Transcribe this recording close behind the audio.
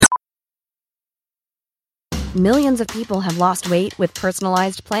Millions of people have lost weight with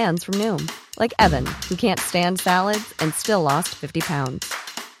personalized plans from Noom. Like Evan, who can't stand salads and still lost 50 pounds.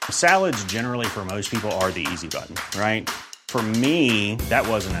 Salads generally for most people are the easy button, right? For me, that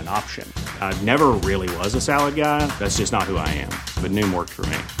wasn't an option. I never really was a salad guy. That's just not who I am. But Noom worked for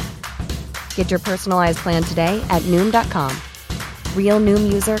me. Get your personalized plan today at Noom.com. Real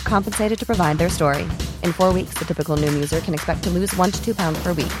Noom user compensated to provide their story. In 4 weeks, the typical Noom user can expect to lose 1 to 2 pounds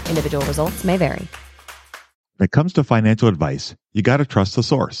per week. Individual results may vary. When it comes to financial advice, you got to trust the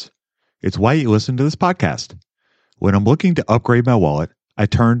source. It's why you listen to this podcast. When I'm looking to upgrade my wallet, I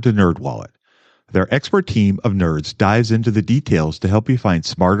turn to NerdWallet. Their expert team of nerds dives into the details to help you find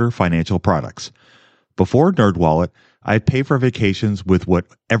smarter financial products. Before NerdWallet, I'd pay for vacations with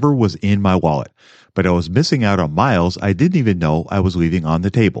whatever was in my wallet, but I was missing out on miles I didn't even know I was leaving on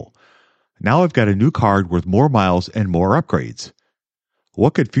the table. Now I've got a new card with more miles and more upgrades.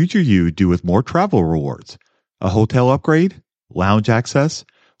 What could future you do with more travel rewards? A hotel upgrade? Lounge access?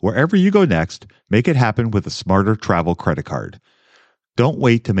 Wherever you go next, make it happen with a smarter travel credit card. Don't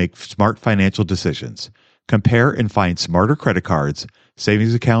wait to make smart financial decisions. Compare and find smarter credit cards,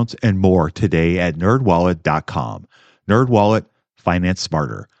 savings accounts, and more today at nerdwallet.com. NerdWallet, finance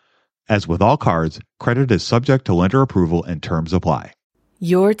smarter. As with all cards, credit is subject to lender approval and terms apply.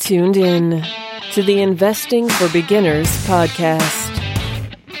 You're tuned in to the Investing for Beginners podcast.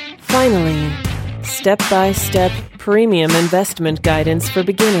 Finally, step-by-step premium investment guidance for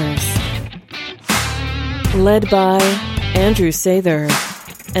beginners. Led by Andrew Sather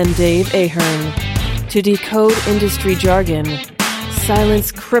and Dave Ahern to decode industry jargon,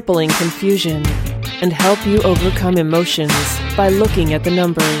 silence crippling confusion, and help you overcome emotions by looking at the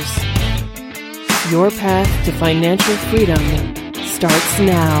numbers. Your path to financial freedom starts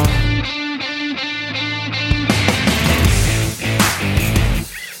now.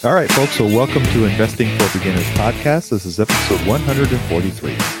 All right, folks, so welcome to Investing for Beginners podcast. This is episode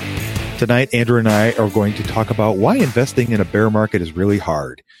 143. Tonight, Andrew and I are going to talk about why investing in a bear market is really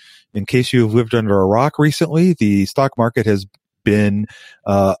hard. In case you've lived under a rock recently, the stock market has been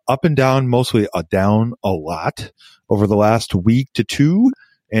up and down, mostly down a lot over the last week to two.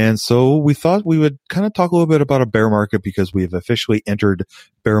 And so we thought we would kind of talk a little bit about a bear market because we have officially entered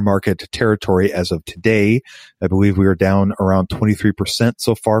bear market territory as of today. I believe we are down around 23%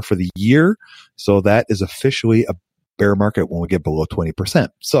 so far for the year. So that is officially a bear market when we get below 20%.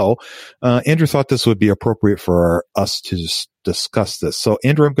 So Andrew thought this would be appropriate for us to discuss this. So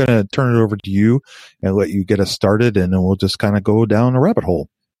Andrew, I'm going to turn it over to you and let you get us started, and then we'll just kind of go down a rabbit hole.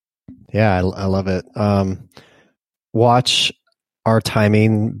 Yeah, I love it. Watch our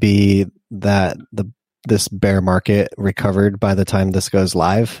timing be that this bear market recovered by the time this goes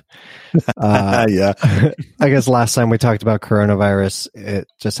live. Yeah. I guess last time we talked about coronavirus, it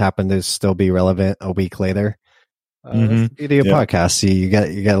just happened to still be relevant a week later. You do a podcast, so you get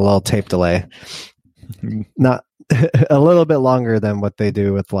a little tape delay. Not a little bit longer than what they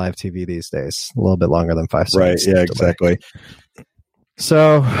do with live TV these days. A little bit longer than 5 seconds. Right. Yeah, exactly.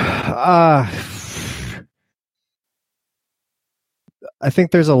 So, I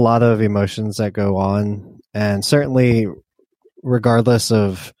think there's a lot of emotions that go on, and certainly regardless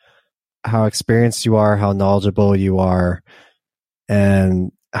of how experienced you are, how knowledgeable you are,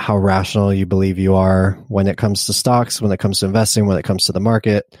 and how rational you believe you are when it comes to stocks, when it comes to investing, when it comes to the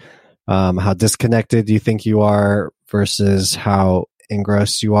market, how disconnected you think you are versus how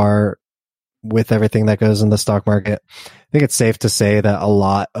engrossed you are with everything that goes in the stock market. I think it's safe to say that a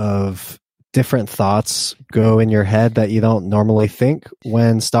lot of different thoughts go in your head that you don't normally think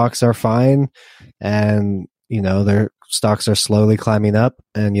when stocks are fine and, you know, their stocks are slowly climbing up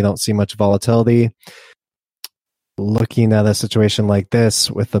and you don't see much volatility. Looking at a situation like this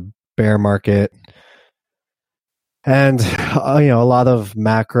with a bear market and, a lot of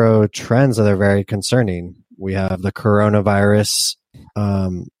macro trends that are very concerning. We have the coronavirus,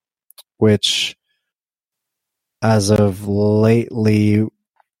 which as of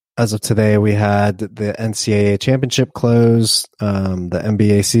today, we had the NCAA championship close. The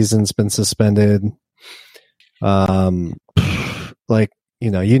NBA season's been suspended. You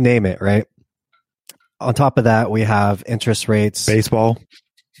name it, right? On top of that, we have interest rates. Baseball.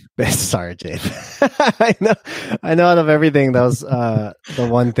 Sorry, Jade. I know out of everything, that was the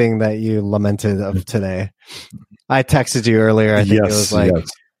one thing that you lamented of today. I texted you earlier. I think it was like,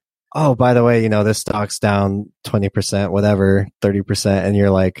 oh, by the way, this stock's down 20%, whatever, 30%. And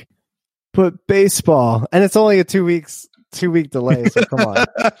you're like, but baseball. And it's only a 2-week delay. So come on.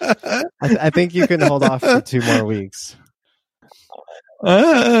 I think you can hold off for 2 more weeks.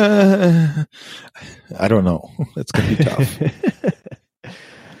 I don't know. It's going to be tough.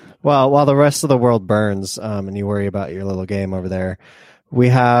 Well, while the rest of the world burns, and you worry about your little game over there, we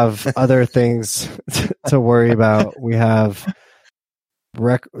have other things to worry about. We have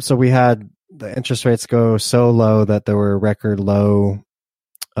so we had the interest rates go so low that there were record low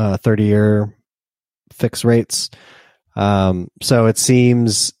 30-year fixed rates. So it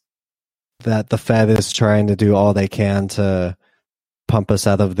seems that the Fed is trying to do all they can to pump us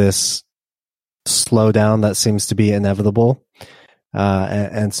out of this slowdown that seems to be inevitable.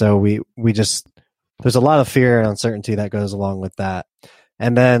 And so we just, there's a lot of fear and uncertainty that goes along with that.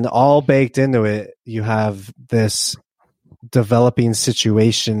 And then all baked into it, you have this developing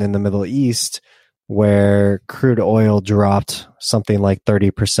situation in the Middle East where crude oil dropped something like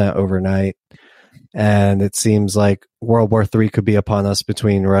 30% overnight. And it seems like World War III could be upon us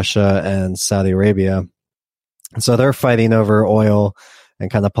between Russia and Saudi Arabia. So they're fighting over oil and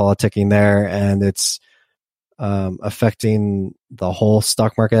kind of politicking there. And it's affecting the whole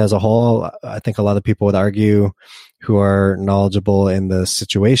stock market as a whole. I think a lot of people would argue who are knowledgeable in the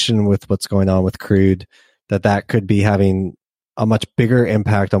situation with what's going on with crude, that could be having a much bigger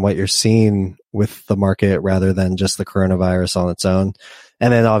impact on what you're seeing with the market rather than just the coronavirus on its own.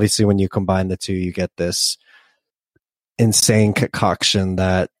 And then obviously when you combine the two, you get this insane concoction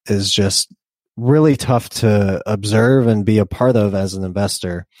that is just really tough to observe and be a part of as an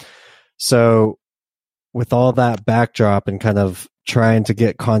investor. So with all that backdrop and kind of trying to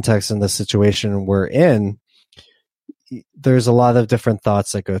get context in the situation we're in, there's a lot of different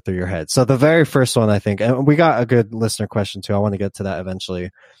thoughts that go through your head. So the very first one, I think, and we got a good listener question too. I want to get to that eventually.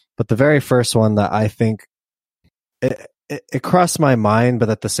 But the very first one that I think it crossed my mind, but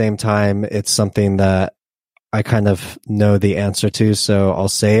at the same time, it's something that I kind of know the answer to. So I'll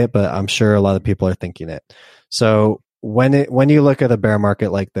say it, but I'm sure a lot of people are thinking it. So when you look at a bear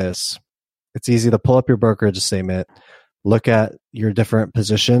market like this, it's easy to pull up your brokerage statement, look at your different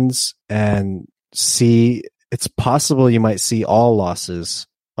positions, and see it's possible you might see all losses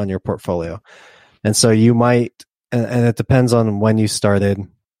on your portfolio. And so you might, and it depends on when you started,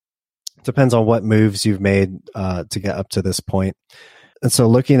 it depends on what moves you've made to get up to this point. And so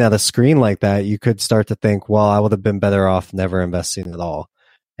looking at a screen like that, you could start to think, well, I would have been better off never investing at all.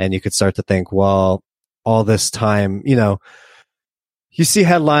 And you could start to think, well, all this time, you see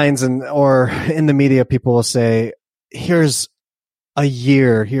headlines or in the media, people will say, here's a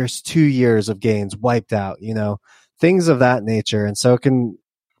year, here's 2 years of gains wiped out, things of that nature. And so it can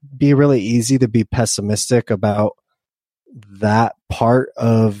be really easy to be pessimistic about that part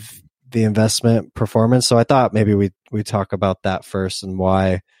of the investment performance. So I thought maybe we talk about that first and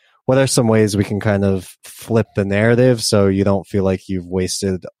what are some ways we can kind of flip the narrative so you don't feel like you've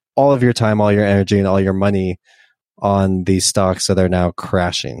wasted all of your time, all your energy, and all your money on these stocks that are now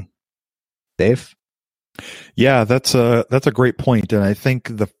crashing. Dave? Yeah, that's a great point. And I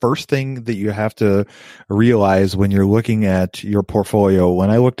think the first thing that you have to realize when you're looking at your portfolio, when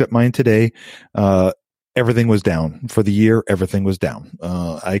I looked at mine today, everything was down for the year. Everything was down.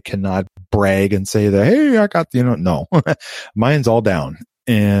 I cannot brag and say that, hey, I got, no, mine's all down.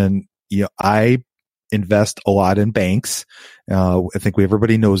 And, I invest a lot in banks. I think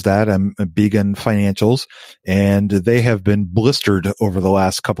everybody knows that. I'm big in financials, and they have been blistered over the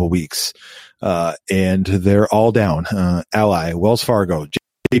last couple of weeks. And they're all down. Ally, Wells Fargo,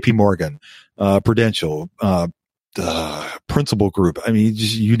 JP Morgan, Prudential, Principal Group. I mean,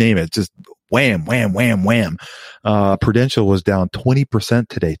 just, you name it, just wham, wham, wham, wham. Prudential was down 20%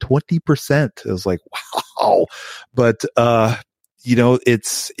 today. 20%. It was like, wow. But,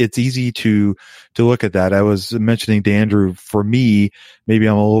 it's easy to look at that. I was mentioning to Andrew, for me, maybe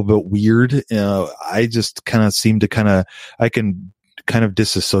I'm a little bit weird. I just kind of seem to I can kind of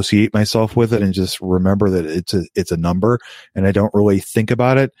disassociate myself with it and just remember that it's a number, and I don't really think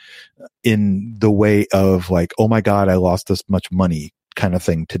about it in the way of like, oh my God, I lost this much money kind of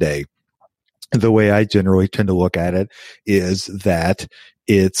thing today. The way I generally tend to look at it is that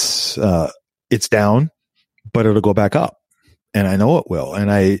it's down, but it'll go back up. And I know it will. And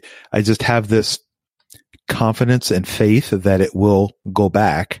I just have this confidence and faith that it will go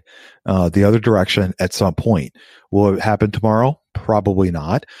back the other direction at some point. Will it happen tomorrow? Probably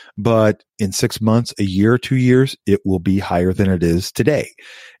not. But in 6 months, a year, 2 years, it will be higher than it is today.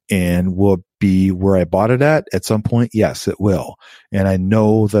 And will it be where I bought it at some point? Yes, it will. And I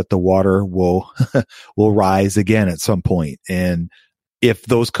know that the water will rise again at some point. And if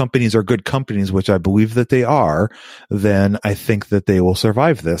those companies are good companies, which I believe that they are, then I think that they will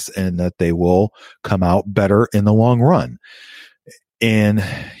survive this and that they will come out better in the long run. And,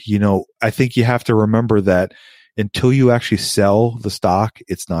 I think you have to remember that until you actually sell the stock,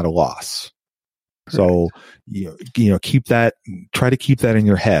 it's not a loss. So, try to keep that in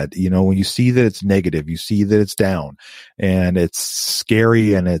your head. When you see that it's negative, you see that it's down and it's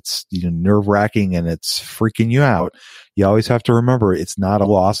scary and it's nerve wracking and it's freaking you out. You always have to remember it's not a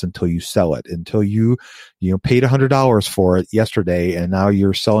loss until you sell it, until you paid $100 for it yesterday and now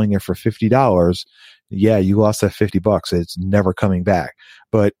you're selling it for $50. Yeah, you lost that $50. It's never coming back.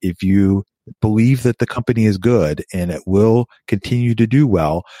 But if you believe that the company is good and it will continue to do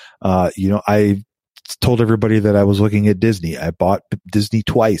well, I told everybody that I was looking at Disney. I bought Disney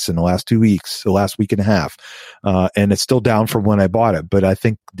twice in the last 2 weeks, the last week and a half. And it's still down from when I bought it, but I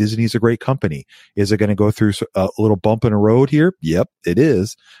think Disney's a great company. Is it going to go through a little bump in the road here? Yep, it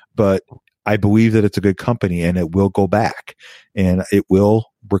is. But I believe that it's a good company and it will go back and it will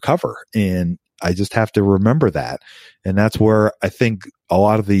recover. And I just have to remember that. And that's where I think a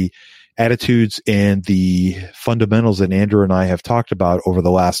lot of the attitudes and the fundamentals that Andrew and I have talked about over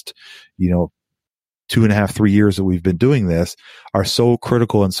the last, 2.5, 3 years that we've been doing this are so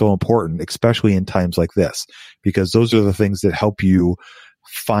critical and so important, especially in times like this, because those are the things that help you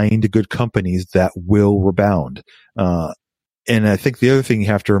find good companies that will rebound. And I think the other thing you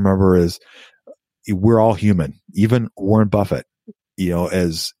have to remember is we're all human. Even Warren Buffett,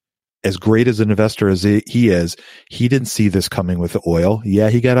 as great as an investor as he is, he didn't see this coming with the oil. Yeah,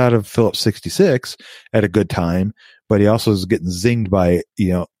 he got out of Phillips 66 at a good time, but he also is getting zinged by,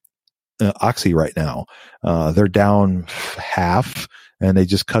 Oxy right now. They're down half and they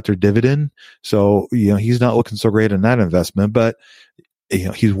just cut their dividend. So, he's not looking so great in that investment, but,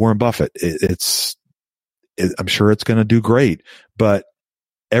 he's Warren Buffett. I'm sure it's going to do great, but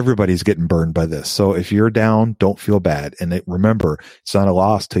everybody's getting burned by this. So if you're down, don't feel bad. And remember, it's not a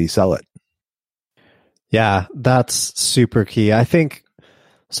loss till you sell it. Yeah, that's super key. I think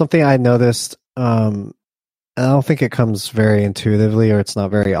something I noticed, I don't think it comes very intuitively or it's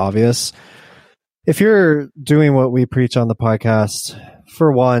not very obvious. If you're doing what we preach on the podcast,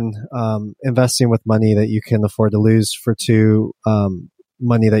 for one, investing with money that you can afford to lose, for two,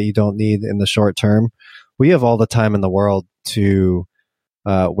 money that you don't need in the short term, we have all the time in the world to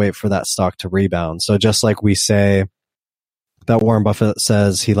wait for that stock to rebound. So just like we say that Warren Buffett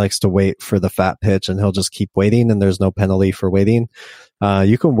says he likes to wait for the fat pitch and he'll just keep waiting and there's no penalty for waiting.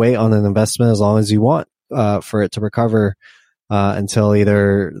 You can wait on an investment as long as you want for it to recover until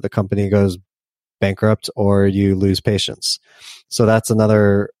either the company goes bankrupt or you lose patience. So that's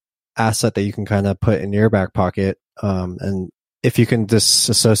another asset that you can kind of put in your back pocket. And if you can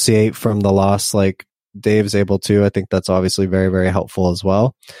disassociate from the loss like Dave's able to, I think that's obviously very, very helpful as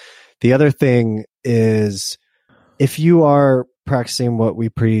well. The other thing is if you are practicing what we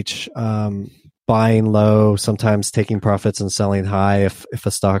preach, buying low, sometimes taking profits and selling high if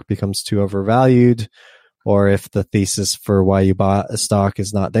a stock becomes too overvalued, or if the thesis for why you bought a stock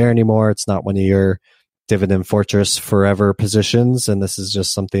is not there anymore, it's not one of your dividend fortress forever positions, and this is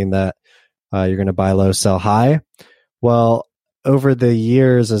just something that you're going to buy low, sell high. Well, over the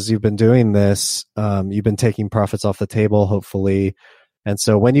years, as you've been doing this, you've been taking profits off the table, hopefully. And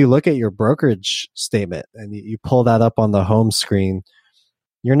so when you look at your brokerage statement and you pull that up on the home screen,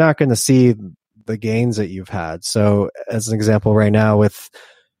 you're not going to see the gains that you've had. So as an example, right now with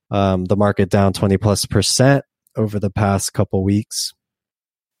the market down 20+% over the past couple weeks,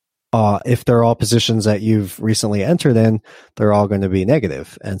 if they're all positions that you've recently entered in, they're all going to be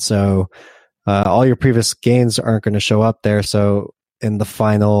negative. And so all your previous gains aren't going to show up there. So in the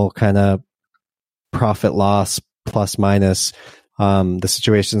final kind of profit loss plus minus, the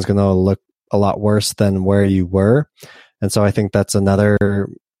situation is going to look a lot worse than where you were. And so I think that's another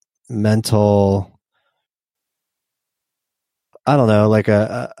mental, I don't know, like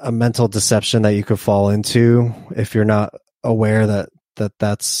a mental deception that you could fall into if you're not aware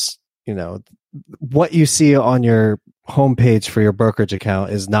that's, what you see on your homepage for your brokerage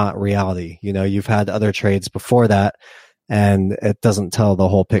account is not reality. You've had other trades before that and it doesn't tell the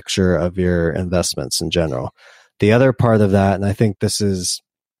whole picture of your investments in general. The other part of that, and I think this is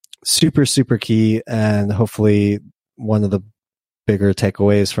super, super key and hopefully one of the bigger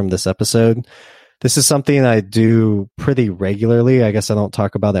takeaways from this episode, this is something I do pretty regularly. I guess I don't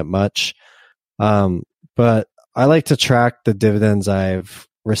talk about it much, but I like to track the dividends I've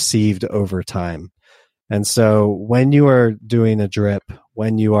received over time. And so when you are doing a drip,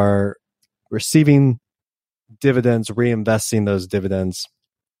 when you are receiving dividends, reinvesting those dividends,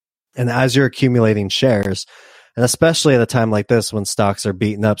 and as you're accumulating shares, and especially at a time like this when stocks are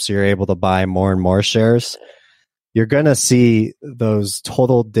beaten up so you're able to buy more and more shares, you're going to see those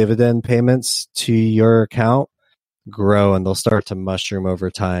total dividend payments to your account grow and they'll start to mushroom over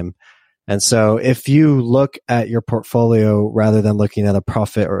time. And so if you look at your portfolio rather than looking at a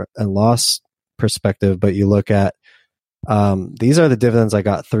profit and loss perspective, but you look at these are the dividends I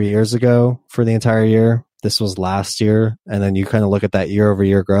got 3 years ago for the entire year. This was last year. And then you kind of look at that year over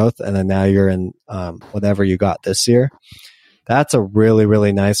year growth. And then now you're in whatever you got this year. That's a really,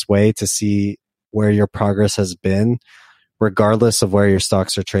 really nice way to see where your progress has been, regardless of where your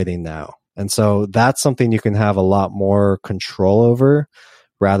stocks are trading now. And so that's something you can have a lot more control over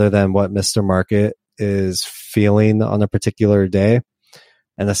rather than what Mr. Market is feeling on a particular day.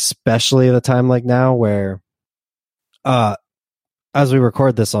 And especially at a time like now where, as we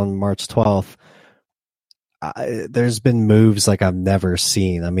record this on March 12th, there's been moves like I've never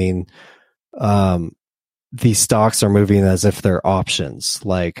seen. I mean, these stocks are moving as if they're options,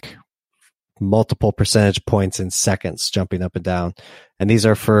 like multiple percentage points in seconds jumping up and down. And these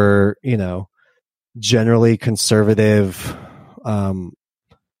are for, generally conservative,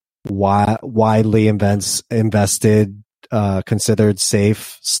 widely invested, considered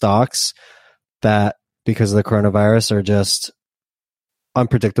safe stocks that, because of the coronavirus, are just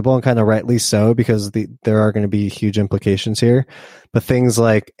unpredictable, and kind of rightly so, because there are going to be huge implications here. But things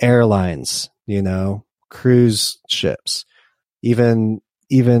like airlines, cruise ships, even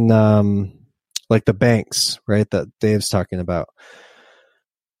like the banks, right, that Dave's talking about.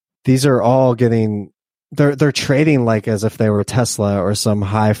 These are all they're trading like as if they were Tesla or some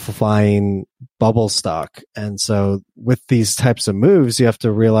high flying bubble stock. And so with these types of moves, you have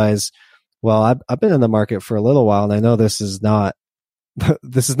to realize, well, I've been in the market for a little while, and I know this is not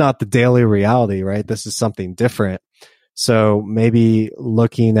the daily reality, right? This is something different. So maybe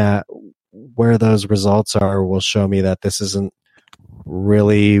looking at where those results are will show me that this isn't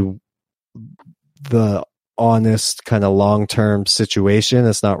really the honest kind of long-term situation.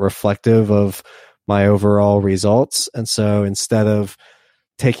 It's not reflective of my overall results. And so instead of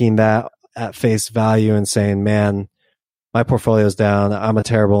taking that at face value and saying, man, my portfolio's down, I'm a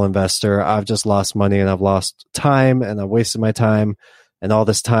terrible investor, I've just lost money and I've lost time and I've wasted my time, and all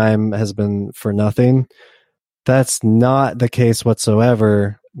this time has been for nothing. That's not the case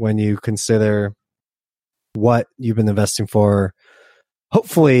whatsoever when you consider what you've been investing for,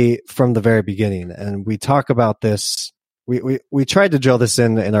 hopefully from the very beginning. And we talk about this. We tried to drill this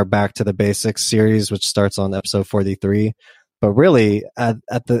in our Back to the Basics series, which starts on episode 43. But really, at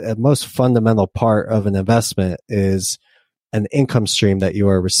the most fundamental part of an investment is an income stream that you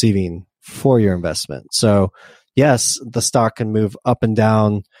are receiving for your investment. So yes, the stock can move up and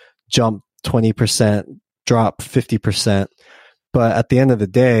down, jump 20%, drop 50%. But at the end of the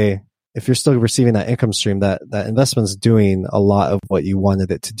day, if you're still receiving that income stream, that investment's doing a lot of what you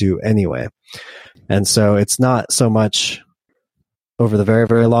wanted it to do anyway. And so it's not so much over the very,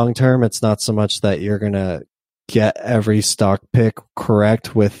 very long term. It's not so much that you're going to get every stock pick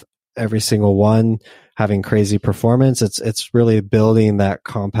correct with every single one having crazy performance. It's really building that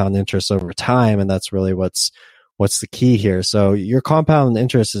compound interest over time. And that's really what's the key here. So your compound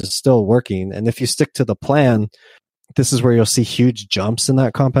interest is still working. And if you stick to the plan, this is where you'll see huge jumps in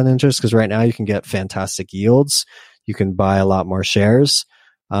that compound interest, because right now you can get fantastic yields. You can buy a lot more shares.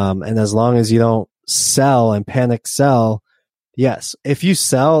 And as long as you don't sell and panic sell, yes, if you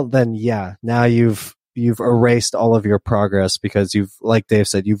sell, then yeah, now you've erased all of your progress, because you've, like Dave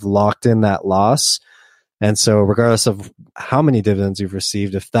said, you've locked in that loss. And so regardless of how many dividends you've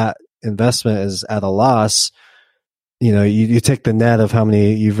received, if that investment is at a loss, you take the net of how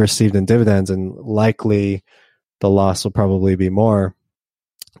many you've received in dividends, and likely the loss will probably be more,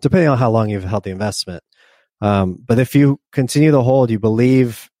 depending on how long you've held the investment. But if you continue to hold, you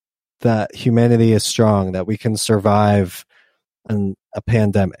believe that humanity is strong, that we can survive a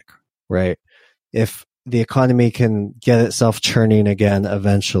pandemic, right? If the economy can get itself churning again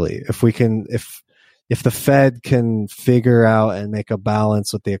eventually, if the Fed can figure out and make a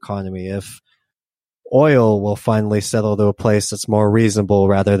balance with the economy, if oil will finally settle to a place that's more reasonable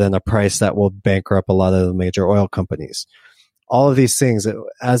rather than a price that will bankrupt a lot of the major oil companies. All of these things,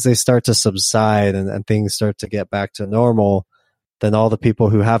 as they start to subside and things start to get back to normal, then all the people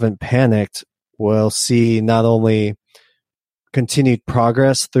who haven't panicked will see not only continued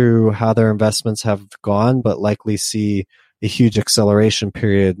progress through how their investments have gone, but likely see a huge acceleration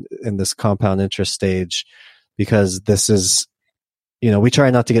period in this compound interest stage, because this is, we try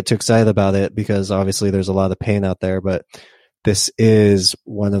not to get too excited about it, because obviously there's a lot of pain out there, but this is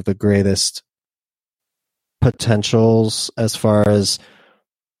one of the greatest potentials as far as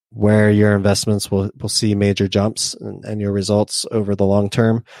where your investments will see major jumps and your results over the long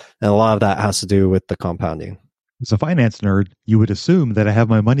term. And a lot of that has to do with the compounding. As a finance nerd, you would assume that I have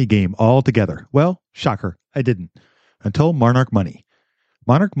my money game all together. Well, shocker, I didn't. Until Monarch Money.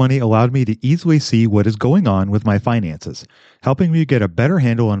 Monarch Money allowed me to easily see what is going on with my finances, helping me get a better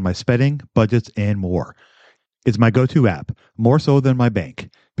handle on my spending, budgets, and more. It's my go-to app, more so than my bank,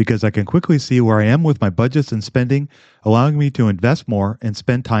 because I can quickly see where I am with my budgets and spending, allowing me to invest more and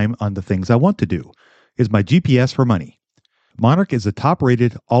spend time on the things I want to do. It's my GPS for money. Monarch is a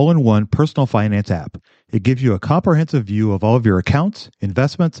top-rated, all-in-one personal finance app. It gives you a comprehensive view of all of your accounts,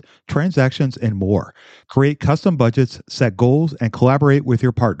 investments, transactions, and more. Create custom budgets, set goals, and collaborate with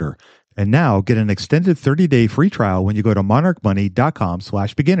your partner. And now get an extended 30-day free trial when you go to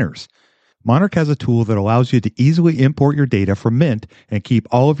monarchmoney.com/beginners. Monarch has a tool that allows you to easily import your data from Mint and keep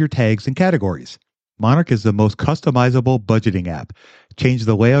all of your tags and categories. Monarch is the most customizable budgeting app. Change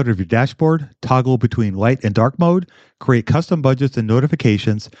the layout of your dashboard, toggle between light and dark mode, create custom budgets and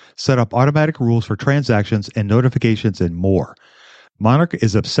notifications, set up automatic rules for transactions and notifications, and more. Monarch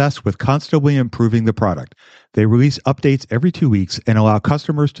is obsessed with constantly improving the product. They release updates every 2 weeks and allow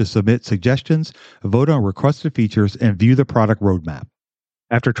customers to submit suggestions, vote on requested features, and view the product roadmap.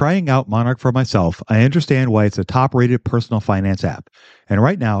 After trying out Monarch for myself, I understand why it's a top-rated personal finance app. And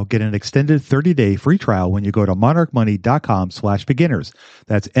right now, get an extended 30-day free trial when you go to monarchmoney.com/beginners.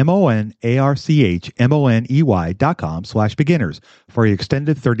 That's monarchmoney.com/beginners for your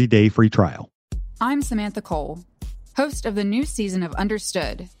extended 30-day free trial. I'm Samantha Cole, host of the new season of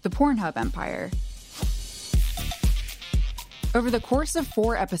Understood, the Pornhub Empire. Over the course of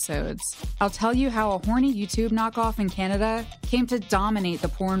 4 episodes, I'll tell you how a horny YouTube knockoff in Canada came to dominate the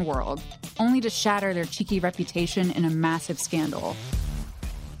porn world, only to shatter their cheeky reputation in a massive scandal.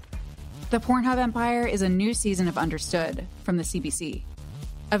 The Pornhub Empire is a new season of Understood from the CBC.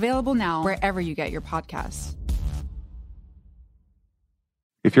 Available now wherever you get your podcasts.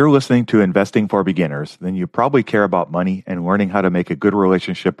 If you're listening to Investing for Beginners, then you probably care about money and learning how to make a good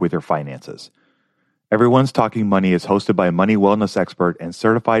relationship with your finances. Everyone's Talking Money is hosted by money wellness expert and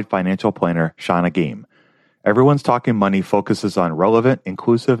certified financial planner, Shauna Game. Everyone's Talking Money focuses on relevant,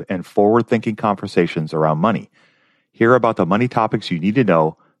 inclusive, and forward-thinking conversations around money. Hear about the money topics you need to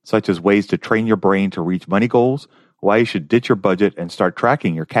know, such as ways to train your brain to reach money goals, why you should ditch your budget and start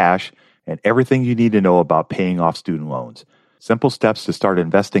tracking your cash, and everything you need to know about paying off student loans. Simple steps to start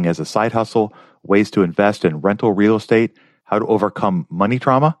investing as a side hustle, ways to invest in rental real estate, how to overcome money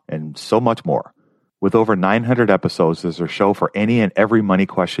trauma, and so much more. With over 900 episodes, there's a show for any and every money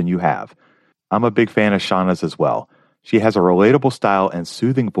question you have. I'm a big fan of Shauna's as well. She has a relatable style and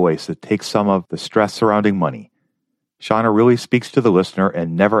soothing voice that takes some of the stress surrounding money. Shauna really speaks to the listener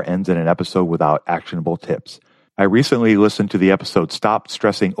and never ends in an episode without actionable tips. I recently listened to the episode Stop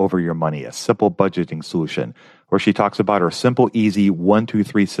Stressing Over Your Money, a simple budgeting solution, where she talks about her simple, easy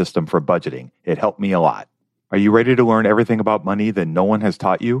 1-2-3 system for budgeting. It helped me a lot. Are you ready to learn everything about money that no one has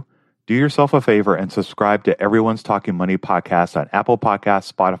taught you? Do yourself a favor and subscribe to Everyone's Talking Money podcast on Apple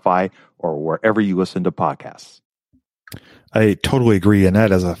Podcasts, Spotify, or wherever you listen to podcasts. I totally agree, and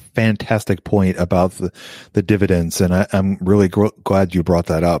that is a fantastic point about the dividends, and I'm really glad you brought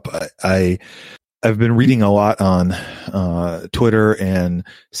that up. I've been reading a lot on Twitter and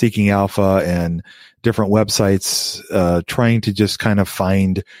Seeking Alpha and different websites, trying to just kind of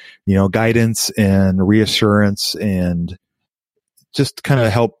find, guidance and reassurance and just kind of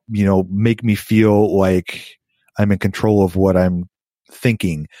help, make me feel like I'm in control of what I'm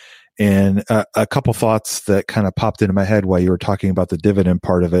thinking. And a couple thoughts that kind of popped into my head while you were talking about the dividend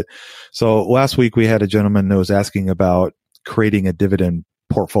part of it. So last week we had a gentleman that was asking about creating a dividend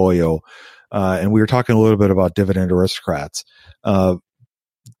portfolio. And we were talking a little bit about dividend aristocrats. By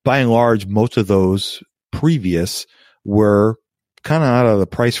and large, most of those previous were kind of out of the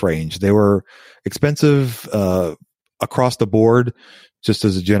price range. They were expensive, across the board. Just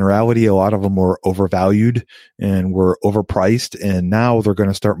as a generality, a lot of them were overvalued and were overpriced. And now they're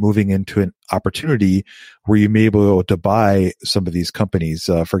going to start moving into an opportunity where you may be able to buy some of these companies.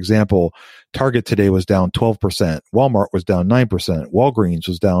 For example, Target today was down 12%. Walmart was down 9%. Walgreens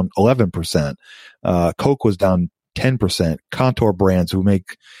was down 11%. Coke was down 10%. Contour Brands, who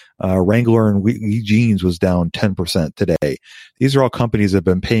make Wrangler and Lee jeans, was down 10% today. These are all companies that have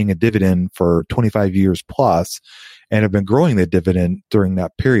been paying a dividend for 25 years plus and have been growing the dividend during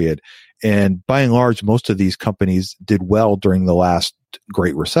that period. And by and large, most of these companies did well during the last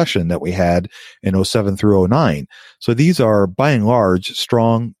Great Recession that we had in 07 through 09. So these are, by and large,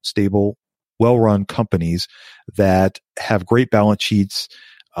 strong, stable, well-run companies that have great balance sheets,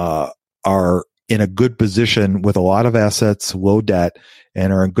 are in a good position with a lot of assets, low debt,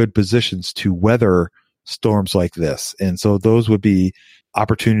 and are in good positions to weather storms like this. And so those would be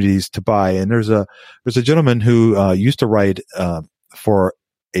opportunities to buy. And there's a gentleman who used to write for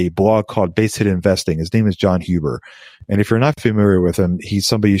a blog called Base Hit Investing. His name is John Huber. And if you're not familiar with him, he's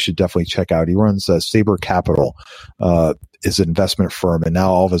somebody you should definitely check out. He runs Sabre Capital, is an investment firm, and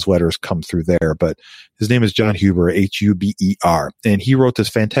now all of his letters come through there. But his name is John Huber, Huber. And he wrote this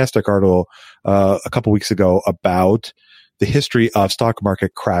fantastic article a couple weeks ago about the history of stock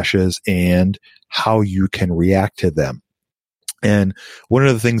market crashes and how you can react to them. And one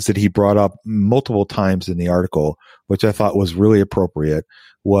of the things that he brought up multiple times in the article, which I thought was really appropriate,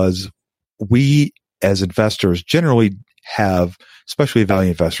 was we as investors generally have, especially value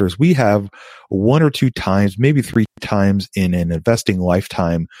investors, we have 1 or 2 times, maybe 3 times in an investing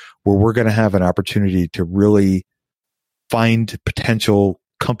lifetime where we're going to have an opportunity to really find potential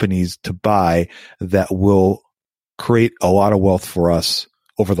companies to buy that will create a lot of wealth for us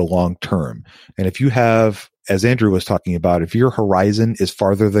over the long term. And if you have, as Andrew was talking about, if your horizon is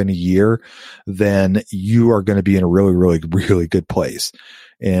farther than a year, then you are going to be in a really, really, really good place.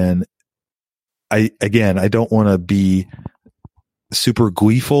 And I don't want to be super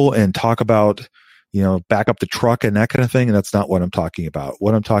gleeful and talk about, back up the truck and that kind of thing. And that's not what I'm talking about.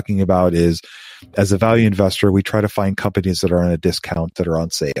 What I'm talking about is, as a value investor, we try to find companies that are on a discount, that are on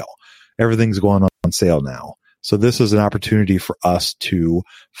sale. Everything's going on sale now. So this is an opportunity for us to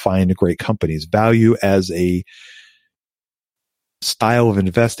find great companies. Value as a style of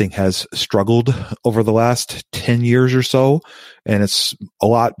investing has struggled over the last 10 years or so. And it's a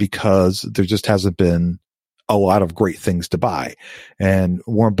lot because there just hasn't been a lot of great things to buy. And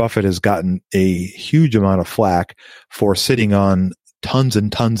Warren Buffett has gotten a huge amount of flack for sitting on tons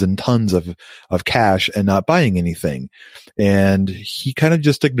and tons and tons of cash and not buying anything. And he kind of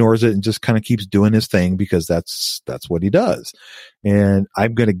just ignores it and just kind of keeps doing his thing because that's what he does. And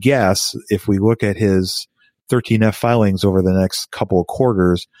I'm going to guess if we look at his 13F filings over the next couple of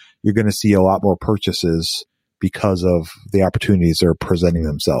quarters, you're going to see a lot more purchases because of the opportunities that are presenting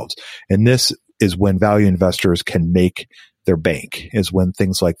themselves. And this is when value investors can make their bank, is when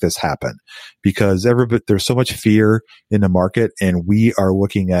things like this happen, because there's so much fear in the market, and we are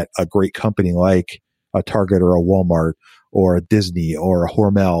looking at a great company like a Target or a Walmart or a Disney or a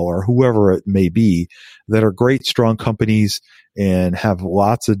Hormel or whoever it may be that are great, strong companies and have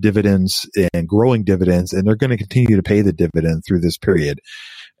lots of dividends and growing dividends, and they're going to continue to pay the dividend through this period.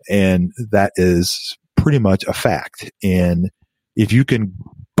 And that is pretty much a fact. And if you can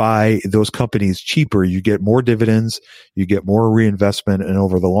buy those companies cheaper, you get more dividends, you get more reinvestment, and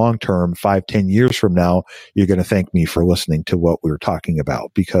over the long term, 5-10 years from now, you're going to thank me for listening to what we were talking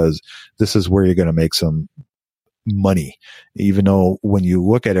about, because this is where you're going to make some money. Even though when you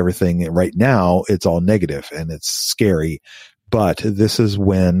look at everything right now, it's all negative and it's scary. But this is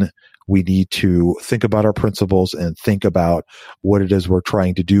when we need to think about our principles and think about what it is we're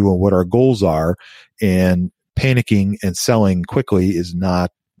trying to do and what our goals are. And panicking and selling quickly is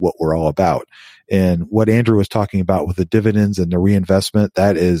not what we're all about. And what Andrew was talking about with the dividends and the reinvestment,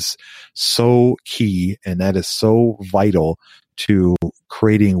 that is so key, and that is so vital to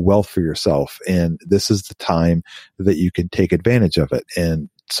creating wealth for yourself. And this is the time that you can take advantage of it. And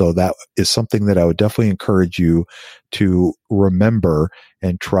so that is something that I would definitely encourage you to remember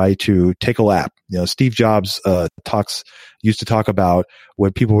and try to take a lap. Steve Jobs used to talk about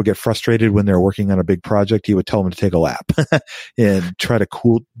when people would get frustrated when they're working on a big project, he would tell them to take a lap and try to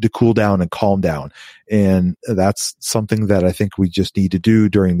cool down and calm down. And that's something that I think we just need to do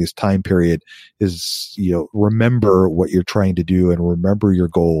during this time period is, remember what you're trying to do and remember your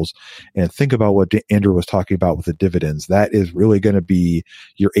goals and think about what Andrew was talking about with the dividends. That is really going to be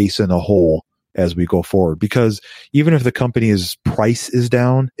your ace in the hole as we go forward, because even if the company's price is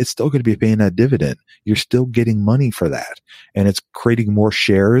down, it's still going to be paying that dividend. You're still getting money for that, and it's creating more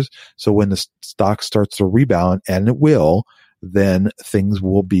shares. So when the stock starts to rebound, and it will, then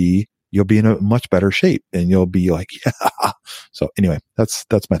you'll be in a much better shape, and you'll be like, yeah. So anyway, that's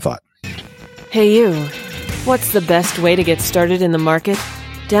my thought. Hey you, what's the best way to get started in the market?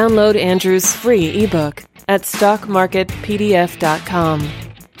 Download Andrew's free ebook at stockmarketpdf.com.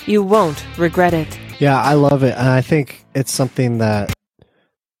 You won't regret it. Yeah, I love it. And I think it's something that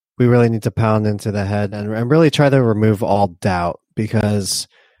we really need to pound into the head and really try to remove all doubt, because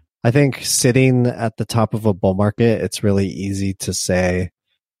I think sitting at the top of a bull market, it's really easy to say,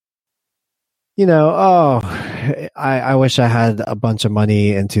 I wish I had a bunch of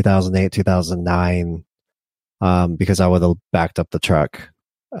money in 2008, 2009, because I would have backed up the truck.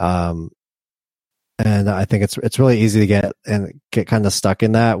 And I think it's really easy to get kind of stuck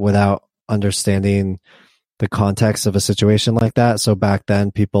in that without understanding the context of a situation like that. So back then,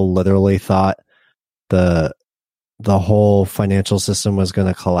 people literally thought the whole financial system was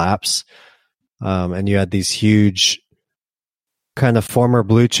going to collapse, and you had these huge kind of former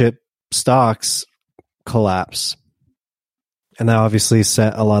blue chip stocks collapse. And that obviously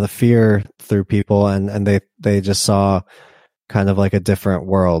set a lot of fear through people, and they just saw kind of like a different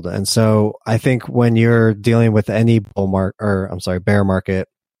world. And so I think when you're dealing with any bear market,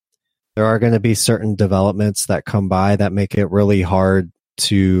 there are going to be certain developments that come by that make it really hard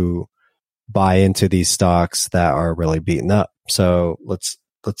to buy into these stocks that are really beaten up. So let's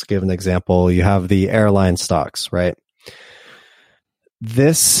give an example. You have the airline stocks, right?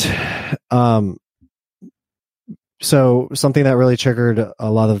 This so something that really triggered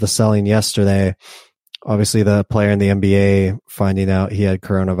a lot of the selling yesterday, obviously the player in the NBA finding out he had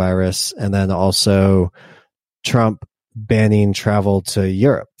coronavirus, and then also Trump banning travel to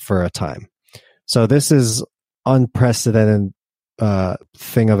Europe for a time. So this is unprecedented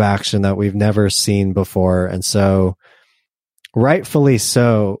thing of action that we've never seen before. And so rightfully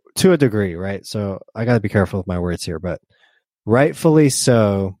so, to a degree, right? So I got to be careful with my words here, but rightfully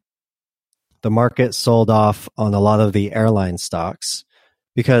so, the market sold off on a lot of the airline stocks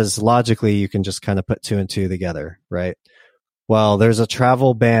because logically you can just kind of put two and two together, right? Well, there's a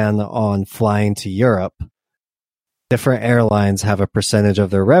travel ban on flying to Europe. Different airlines have a percentage of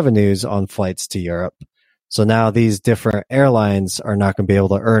their revenues on flights to Europe. So now these different airlines are not going to be able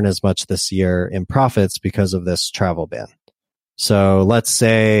to earn as much this year in profits because of this travel ban. So let's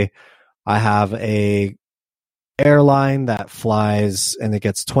say I have a airline that flies and it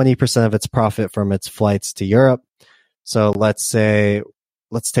gets 20% of its profit from its flights to Europe. So let's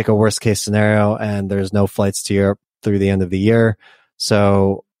take a worst case scenario and there's no flights to Europe through the end of the year.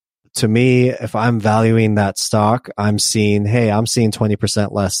 So to me, if I'm valuing that stock, I'm seeing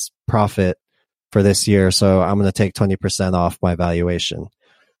 20% less profit for this year. So I'm going to take 20% off my valuation.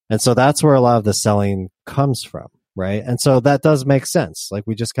 And so that's where a lot of the selling comes from, right? And so that does make sense. Like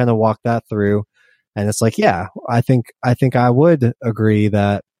we just kind of walk that through. And it's like, yeah, I think I would agree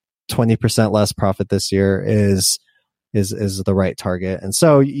that 20% less profit this year is the right target. And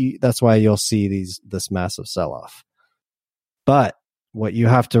so that's why you'll see this massive sell off. But what you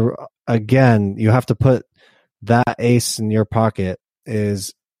have to put that ace in your pocket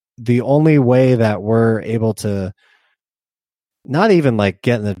is the only way that we're able to not even like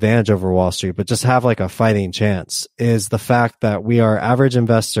get an advantage over Wall Street, but just have like a fighting chance is the fact that we are average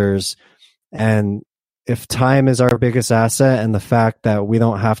investors. And if time is our biggest asset and the fact that we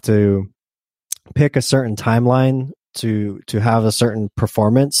don't have to pick a certain timeline to have a certain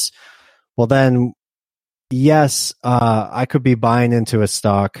performance, well then, yes, I could be buying into a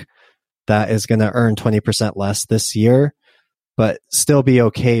stock that is going to earn 20% less this year, but still be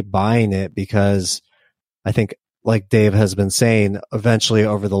okay buying it because I think, like Dave has been saying, eventually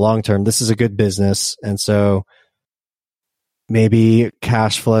over the long term, this is a good business. And so maybe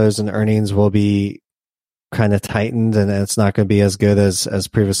cash flows and earnings will be kind of tightened and it's not going to be as good as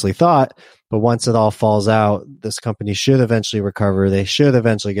previously thought. But once it all falls out, this company should eventually recover. They should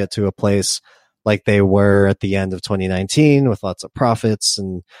eventually get to a place like they were at the end of 2019 with lots of profits,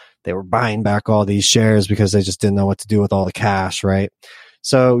 and they were buying back all these shares because they just didn't know what to do with all the cash, right?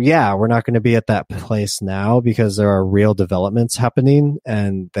 So yeah, we're not going to be at that place now because there are real developments happening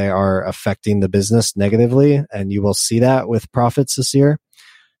and they are affecting the business negatively, and you will see that with profits this year.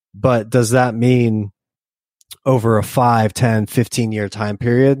 But does that mean over a 5, 10, 15-year time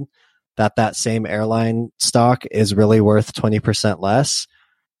period that same airline stock is really worth 20% less?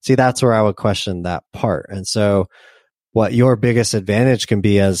 See, that's where I would question that part. And so what your biggest advantage can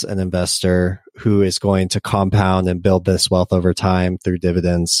be as an investor who is going to compound and build this wealth over time through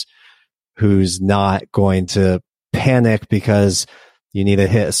dividends, who's not going to panic because you need to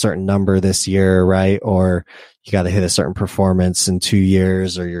hit a certain number this year, right? Or you got to hit a certain performance in 2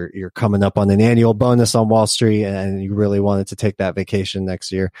 years, or you're coming up on an annual bonus on Wall Street and you really wanted to take that vacation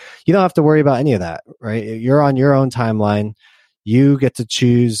next year. You don't have to worry about any of that, right? You're on your own timeline. You get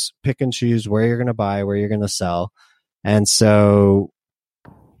to pick and choose where you're going to buy, where you're going to sell. And so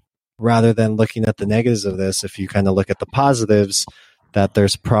rather than looking at the negatives of this, if you kind of look at the positives, that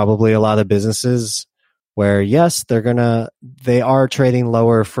there's probably a lot of businesses where, yes, they are trading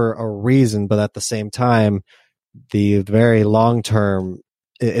lower for a reason, but at the same time, the very long term,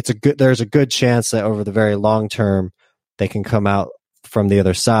 there's a good chance that over the very long term, they can come out from the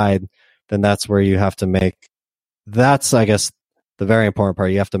other side. Then that's where you have to that's, I guess, the very important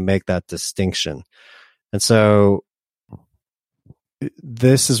part. You have to make that distinction. And so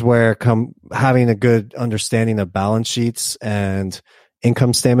this is where having a good understanding of balance sheets and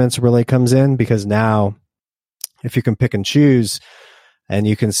income statements really comes in, because now if you can pick and choose and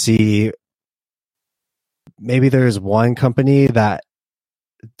you can see maybe there's one company that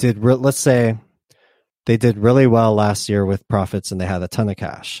let's say they did really well last year with profits and they had a ton of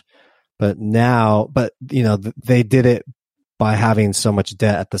cash. But they did it by having so much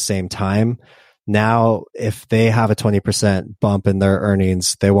debt at the same time. Now, if they have a 20% bump in their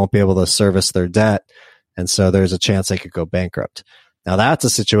earnings, they won't be able to service their debt. And so there's a chance they could go bankrupt. Now, that's a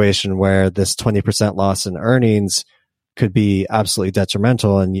situation where this 20% loss in earnings could be absolutely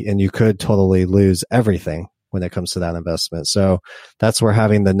detrimental, and you could totally lose everything when it comes to that investment. So that's where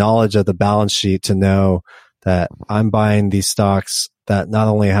having the knowledge of the balance sheet to know that I'm buying these stocks that not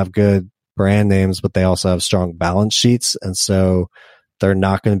only have good brand names, but they also have strong balance sheets. And so they're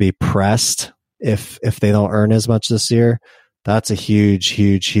not going to be pressed if they don't earn as much this year. That's a huge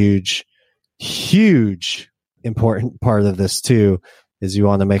important part of this too, is you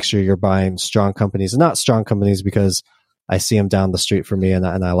want to make sure you're buying strong companies, and not strong companies because I see them down the street from me and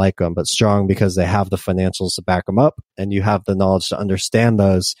I like them, but strong because they have the financials to back them up and you have the knowledge to understand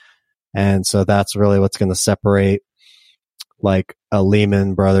those. And so that's really what's going to separate like a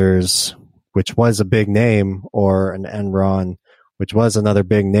Lehman Brothers, which was a big name, or an Enron, which was another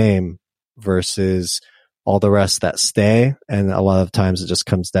big name, versus all the rest that stay. And a lot of times it just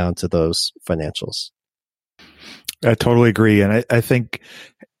comes down to those financials. I totally agree. And I think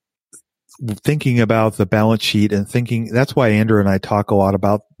thinking about the balance sheet and that's why Andrew and I talk a lot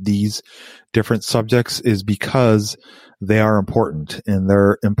about these different subjects, is because they are important, and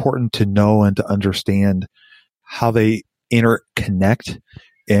they're important to know and to understand how they interconnect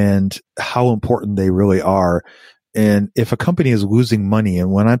and how important they really are. And if a company is losing money,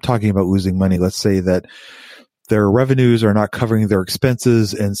 and when I'm talking about losing money, let's say that their revenues are not covering their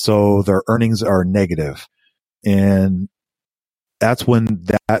expenses, and so their earnings are negative. And that's when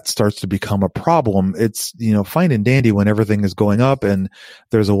that starts to become a problem. It's, fine and dandy when everything is going up and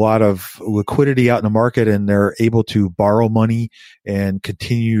there's a lot of liquidity out in the market and they're able to borrow money and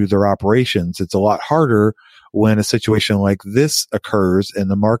continue their operations. It's a lot harder when a situation like this occurs and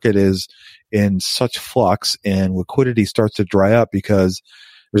the market is in such flux and liquidity starts to dry up, because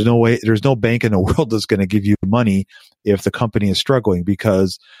there's no bank in the world that's going to give you money if the company is struggling,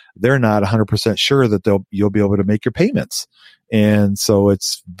 because they're not 100% sure that you'll be able to make your payments. And so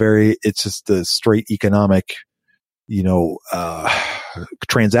it's just the straight economic,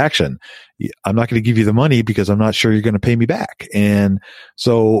 transaction. I'm not going to give you the money because I'm not sure you're going to pay me back. And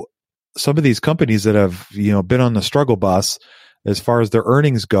so some of these companies that have, been on the struggle bus as far as their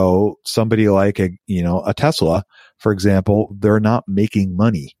earnings go, somebody like a Tesla, for example, they're not making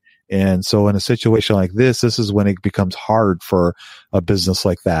money. And so in a situation like this is when it becomes hard for a business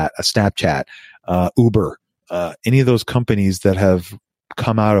like that, a Snapchat, Uber, any of those companies that have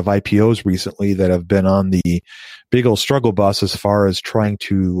come out of IPOs recently that have been on the big old struggle bus as far as trying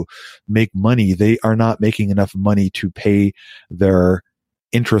to make money. They are not making enough money to pay their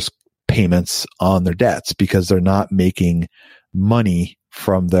interest payments on their debts because they're not making money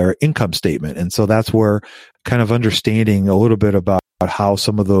from their income statement. And so that's where kind of understanding a little bit about how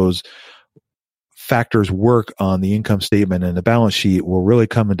some of those factors work on the income statement and the balance sheet will really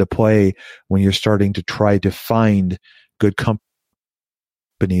come into play when you're starting to try to find good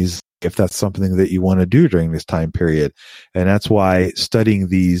companies, if that's something that you want to do during this time period. And that's why studying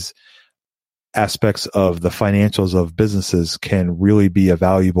these aspects of the financials of businesses can really be a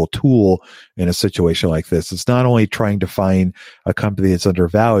valuable tool in a situation like this. It's not only trying to find a company that's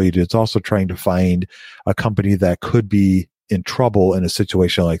undervalued, it's also trying to find a company that could be in trouble in a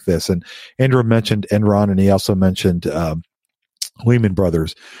situation like this. And Andrew mentioned Enron, and he also mentioned Lehman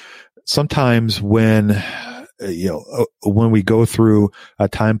Brothers. Sometimes when we go through a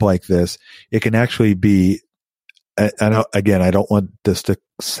time like this, it can actually be, and again, I don't want this to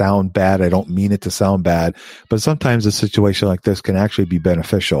sound bad. I don't mean it to sound bad, but sometimes a situation like this can actually be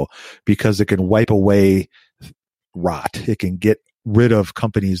beneficial because it can wipe away rot. It can get rid of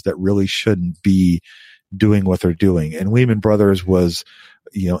companies that really shouldn't be doing what they're doing. And Lehman Brothers was,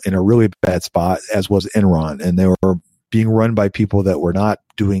 in a really bad spot, as was Enron, and they were being run by people that were not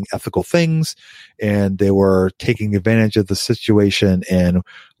doing ethical things, and they were taking advantage of the situation and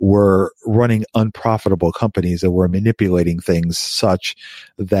were running unprofitable companies and were manipulating things such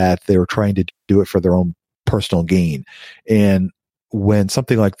that they were trying to do it for their own personal gain. And when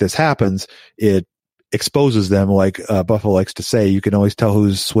something like this happens, it exposes them, like Buffalo likes to say, you can always tell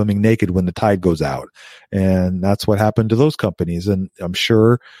who's swimming naked when the tide goes out. And that's what happened to those companies. And I'm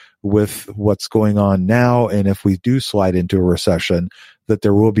sure with what's going on now, and if we do slide into a recession, that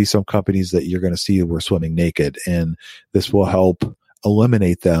there will be some companies that you're going to see were swimming naked, and this will help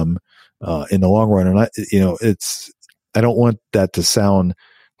eliminate them in the long run. And I don't want that to sound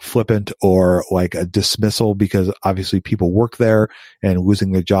flippant or like a dismissal, because obviously people work there and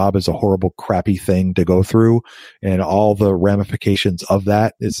losing their job is a horrible, crappy thing to go through. And all the ramifications of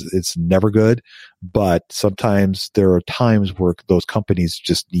that it's never good. But sometimes there are times where those companies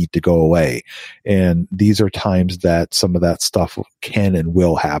just need to go away. And these are times that some of that stuff can and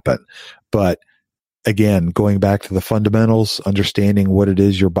will happen. But again, going back to the fundamentals, understanding what it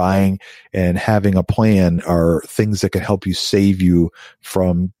is you're buying and having a plan are things that can help you save you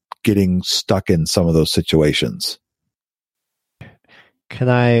from getting stuck in some of those situations. Can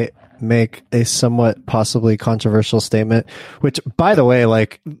I make a somewhat possibly controversial statement? Which, by the way,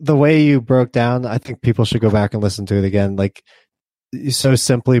 like the way you broke down, I think people should go back and listen to it again. Like you so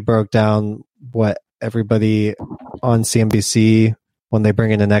simply broke down what everybody on CNBC, when they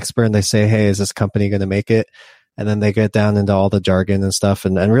bring in an expert and they say, hey, is this company going to make it? And then they get down into all the jargon and stuff.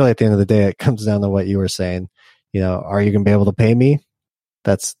 And really at the end of the day, it comes down to what you were saying. You know, are you going to be able to pay me?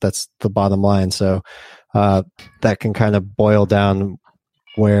 That's the bottom line. So that can kind of boil down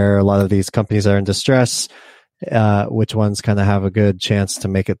where a lot of these companies are in distress, which ones kind of have a good chance to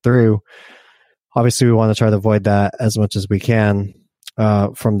make it through. Obviously, we want to try to avoid that as much as we can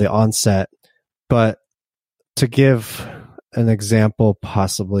from the onset. But to give an example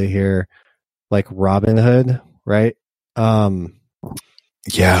possibly here, like Robinhood, right?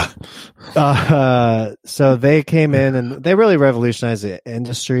 Yeah. So they came in and they really revolutionized the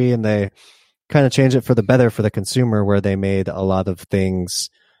industry, and they kind of changed it for the better for the consumer, where they made a lot of things,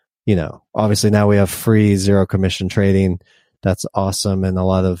 you know, obviously now we have free zero commission trading. That's awesome. And a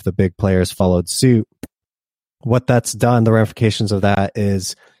lot of the big players followed suit. What that's done, the ramifications of that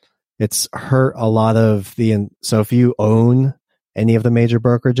is it's hurt a lot of so if you own any of the major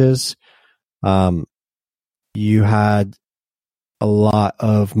brokerages, you had a lot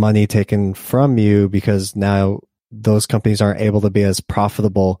of money taken from you because now those companies aren't able to be as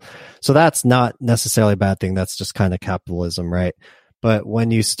profitable. So that's not necessarily a bad thing. That's just kind of capitalism, right? But when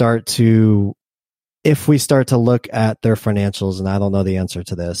you if we start to look at their financials, and I don't know the answer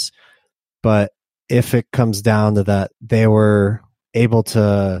to this, but if it comes down to that, they were able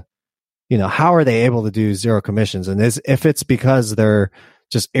to, you know, how are they able to do zero commissions? And if it's because they're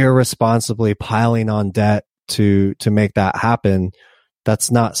just irresponsibly piling on debt to make that happen,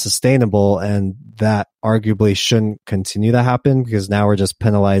 that's not sustainable. And that arguably shouldn't continue to happen, because now we're just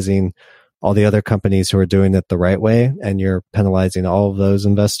penalizing all the other companies who are doing it the right way, and you're penalizing all of those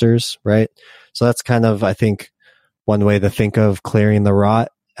investors, right? So that's kind of, I think, one way to think of clearing the rot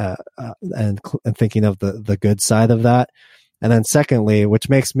and thinking of the good side of that. And then secondly, which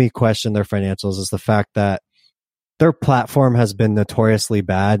makes me question their financials, is the fact that their platform has been notoriously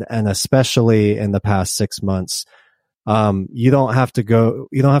bad, and especially in the past 6 months. You don't have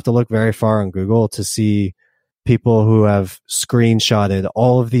to look very far on Google to see people who have screenshotted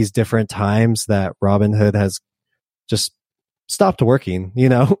all of these different times that Robinhood has just stopped working, you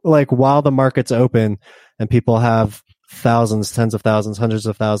know, like while the market's open and people have thousands, tens of thousands, hundreds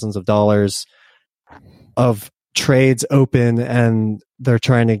of thousands of dollars of trades open, and they're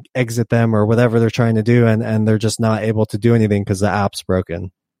trying to exit them or whatever they're trying to do, and they're just not able to do anything because the app's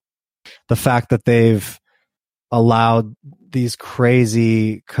broken. The fact that they've allowed these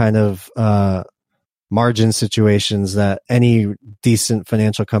crazy kind of margin situations that any decent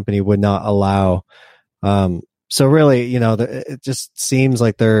financial company would not allow. So really, you know, it just seems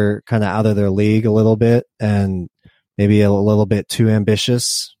like they're kind of out of their league a little bit, and maybe a little bit too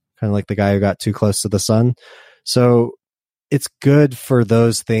ambitious, kind of like the guy who got too close to the sun. So it's good for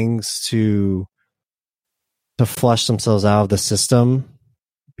those things to flush themselves out of the system,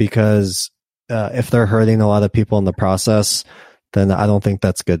 because if they're hurting a lot of people in the process, then I don't think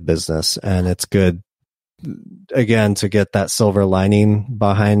that's good business. And it's good, again, to get that silver lining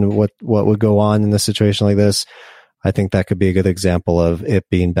behind what would go on in a situation like this. I think that could be a good example of it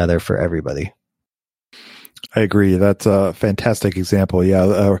being better for everybody. I agree. That's a fantastic example.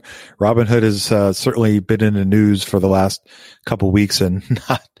 Yeah, Robinhood has certainly been in the news for the last couple of weeks, and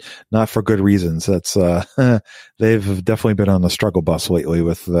not for good reasons. That's they've definitely been on the struggle bus lately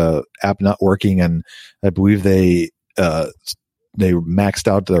with the app not working, and I believe they maxed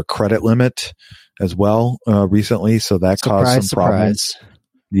out their credit limit as well recently, so that caused some problems.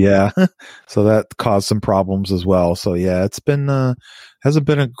 Yeah, so that caused some problems as well. So yeah, it's been hasn't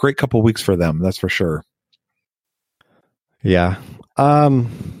been a great couple of weeks for them, that's for sure. Yeah.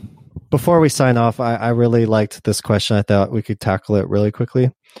 Before we sign off, I really liked this question. I thought we could tackle it really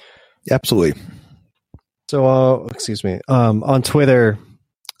quickly. Absolutely. So, excuse me. On Twitter,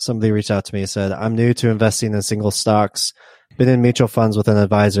 somebody reached out to me and said, I'm new to investing in single stocks, been in mutual funds with an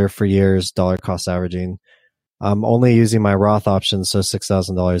advisor for years, dollar cost averaging. I'm only using my Roth options, so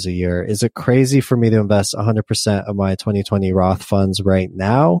 $6,000 a year. Is it crazy for me to invest 100% of my 2020 Roth funds right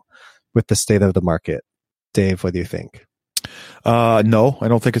now with the state of the market? Dave, what do you think? No, I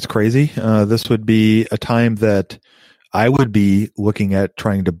don't think it's crazy. This would be a time that I would be looking at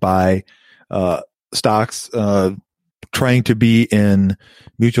trying to buy stocks. Trying to be in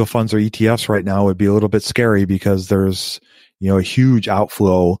mutual funds or ETFs right now would be a little bit scary because there's, a huge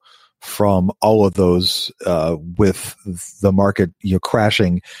outflow from all of those, with the market,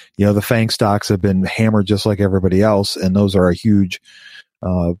 crashing. The FANG stocks have been hammered just like everybody else. And those are a huge,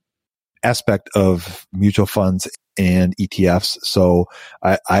 aspect of mutual funds and ETFs. So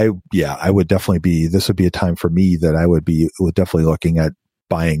I would definitely this would be a time for me that I would definitely looking at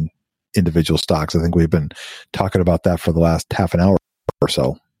buying individual stocks. I think we've been talking about that for the last half an hour or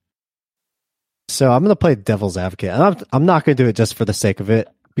so. So I'm going to play devil's advocate. And I'm not going to do it just for the sake of it,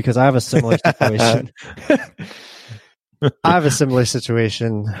 because I have a similar situation. I have a similar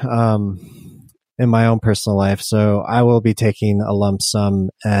situation in my own personal life. So I will be taking a lump sum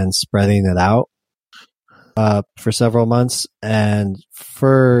and spreading it out for several months, and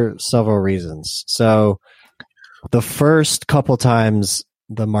for several reasons. So the first couple times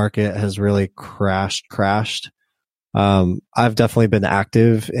the market has really crashed. I've definitely been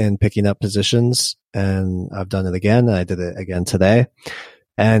active in picking up positions, and I've done it again. And I did it again today.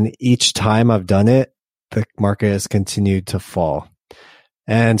 And each time I've done it, the market has continued to fall.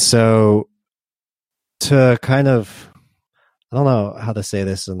 And so to kind of, I don't know how to say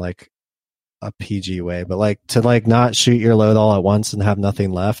this in like a PG way, but like to like not shoot your load all at once and have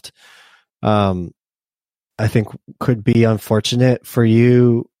nothing left, I think could be unfortunate for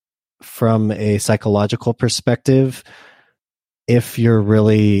you from a psychological perspective if you're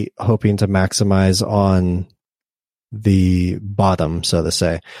really hoping to maximize on the bottom, so to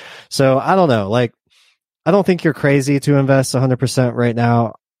say. So I don't know, like, I don't think you're crazy to invest 100% right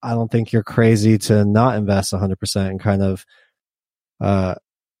now. I don't think you're crazy to not invest 100% and kind of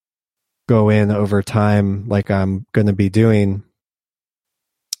go in over time like I'm going to be doing.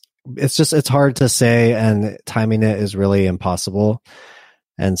 It's hard to say, and timing it is really impossible.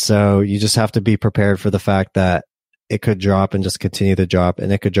 And so you just have to be prepared for the fact that it could drop and just continue to drop,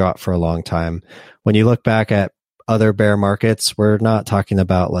 and it could drop for a long time. When you look back at other bear markets, we're not talking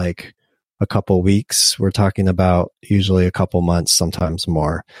about like a couple weeks. We're talking about usually a couple months, sometimes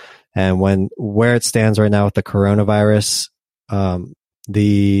more. And where it stands right now with the coronavirus,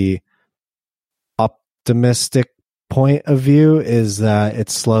 the optimistic point of view is that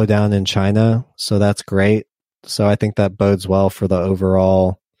it's slowed down in China. So that's great. So I think that bodes well for the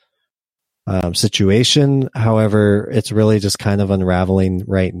overall situation. However, it's really just kind of unraveling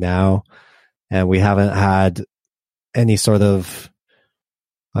right now. And we haven't had any sort of,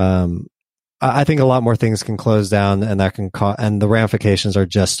 I think a lot more things can close down, and that can and the ramifications are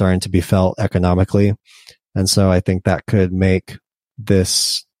just starting to be felt economically. And so I think that could make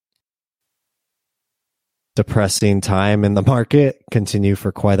this depressing time in the market continue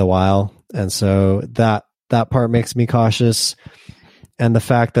for quite a while. And so that part makes me cautious. And the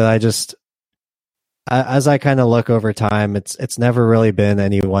fact that as I kind of look over time, it's never really been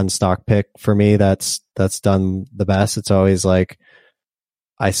any one stock pick for me that's done the best. It's always like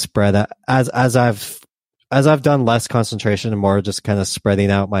I spread as I've done less concentration and more just kind of spreading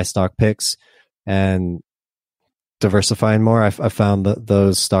out my stock picks and diversifying more. I found that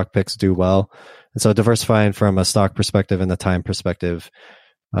those stock picks do well. And so diversifying from a stock perspective and a time perspective,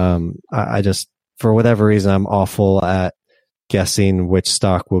 I just, for whatever reason, I'm awful at guessing which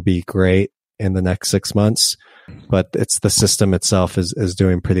stock will be great in the next 6 months, but it's the system itself is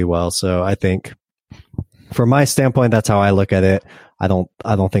doing pretty well. So I think from my standpoint, that's how I look at it. I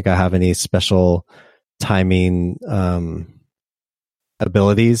don't think I have any special timing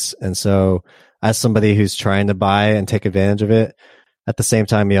abilities. And so as somebody who's trying to buy and take advantage of it, at the same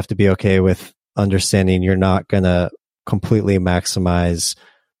time, you have to be okay with understanding you're not going to completely maximize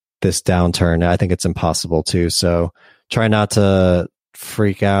this downturn. I think it's impossible to. So try not to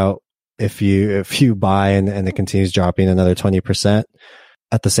freak out if you buy and it continues dropping another 20%.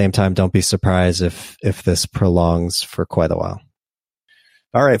 At the same time, don't be surprised if this prolongs for quite a while.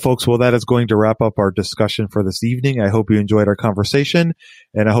 All right, folks. Well, that is going to wrap up our discussion for this evening. I hope you enjoyed our conversation,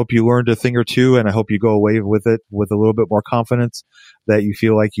 and I hope you learned a thing or two, and I hope you go away with it with a little bit more confidence that you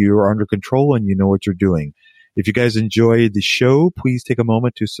feel like you are under control and you know what you're doing. If you guys enjoyed the show, please take a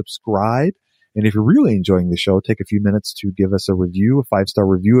moment to subscribe. And if you're really enjoying the show, take a few minutes to give us a review. A 5-star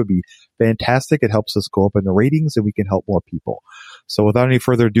review would be fantastic. It helps us go up in the ratings and we can help more people. So without any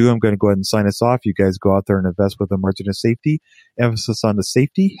further ado, I'm going to go ahead and sign us off. You guys go out there and invest with a margin of safety. Emphasis on the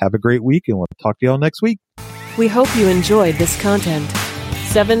safety. Have a great week, and we'll talk to y'all next week. We hope you enjoyed this content.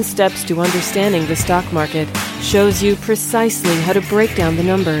 7 Steps to Understanding the Stock Market shows you precisely how to break down the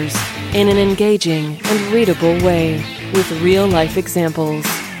numbers in an engaging and readable way with real-life examples.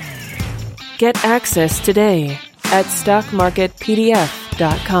 Get access today at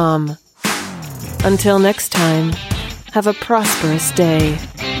stockmarketpdf.com. Until next time, have a prosperous day.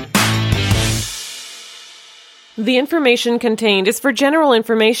 The information contained is for general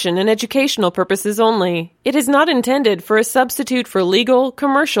information and educational purposes only. It is not intended for a substitute for legal,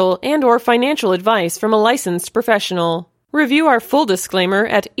 commercial, and/or financial advice from a licensed professional. Review our full disclaimer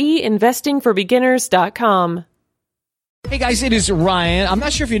at einvestingforbeginners.com. Hey guys, it is Ryan. I'm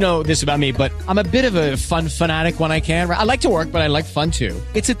not sure if you know this about me, but I'm a bit of a fun fanatic when I can. I like to work, but I like fun too.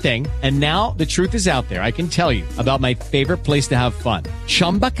 It's a thing. And now the truth is out there. I can tell you about my favorite place to have fun.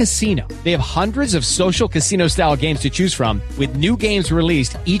 Chumba Casino. They have hundreds of social casino style games to choose from with new games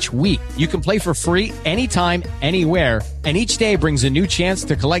released each week. You can play for free anytime, anywhere. And each day brings a new chance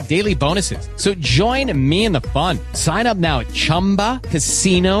to collect daily bonuses. So join me in the fun. Sign up now at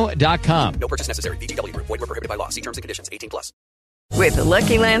ChumbaCasino.com. No purchase necessary. VGW Group. Void where prohibited by law. See terms and conditions. 18+. With the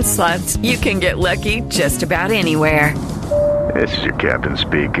Lucky Land Slots, you can get lucky just about anywhere. This is your captain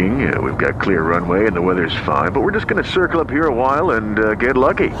speaking. We've got clear runway and the weather's fine, but we're just going to circle up here a while and get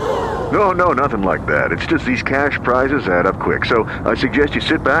lucky. No, nothing like that. It's just these cash prizes add up quick. So I suggest you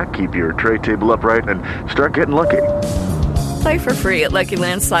sit back, keep your tray table upright, and start getting lucky. Play for free at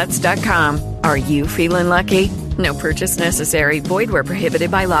LuckyLandSlots.com. Are you feeling lucky? No purchase necessary. Void where prohibited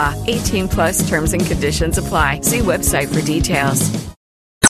by law. 18+ terms and conditions apply. See website for details.